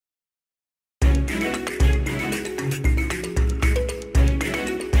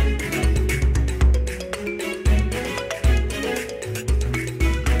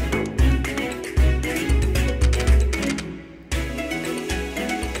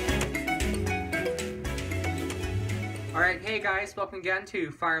Alright, hey guys, welcome again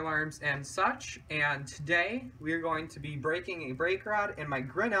to Fire Alarms and Such, and today we are going to be breaking a brake rod in my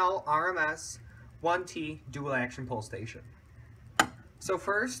Grinnell RMS 1T dual action pull station. So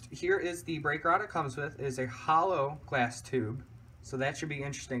first, here is the brake rod it comes with. It is a hollow glass tube, so that should be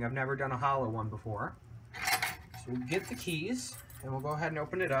interesting. I've never done a hollow one before. So we'll get the keys, and we'll go ahead and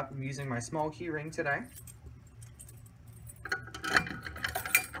open it up. I'm using my small key ring today.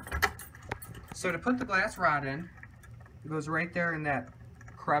 So to put the glass rod in, it goes right there in that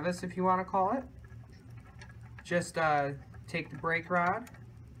crevice, if you want to call it. Just take the brake rod,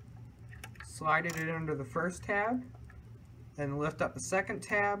 slide it in under the first tab, and lift up the second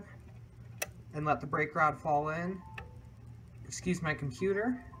tab, and let the brake rod fall in. Excuse my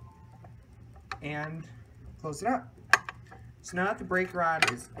computer, and close it up. So now that the brake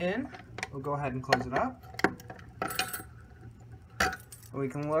rod is in, we'll go ahead and close it up. And we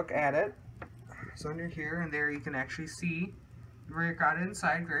can look at it. So under here and there you can actually see the brake rod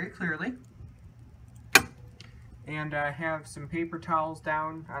inside very clearly. And I have some paper towels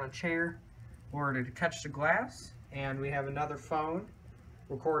down on a chair in order to catch the glass. And we have another phone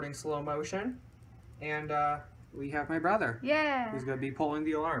recording slow motion. And we have my brother. Yeah. Who's going to be pulling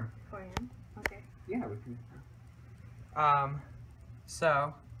the alarm. For him? Okay. Yeah, we can.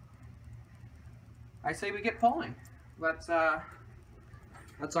 So I say we get pulling. Let's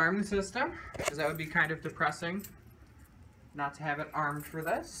arm the system, because that would be kind of depressing not to have it armed for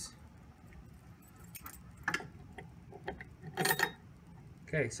this.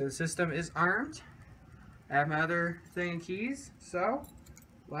 Okay, so the system is armed. I have my other thing of keys, so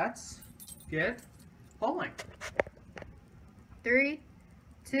let's get pulling. 3,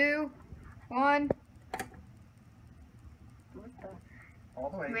 2, 1. What the? All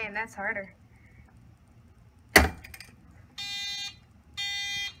the way. Man, that's harder.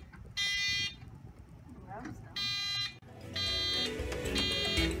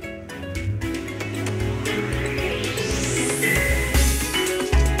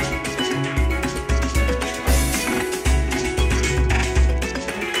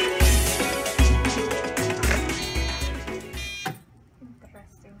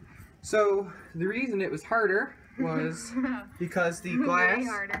 So the reason it was harder was because the glass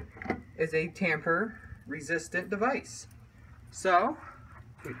is a tamper-resistant device. So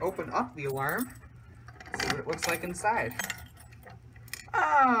we open up the alarm, see what it looks like inside.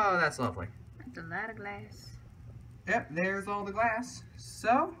 Oh, that's lovely. That's a lot of glass. Yep, there's all the glass.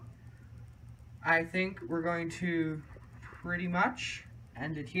 So I think we're going to pretty much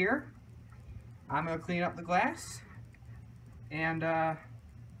end it here. I'm going to clean up the glass, and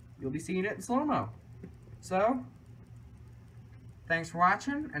you'll be seeing it in slow-mo. So, thanks for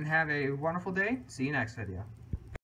watching, and have a wonderful day. See you next video.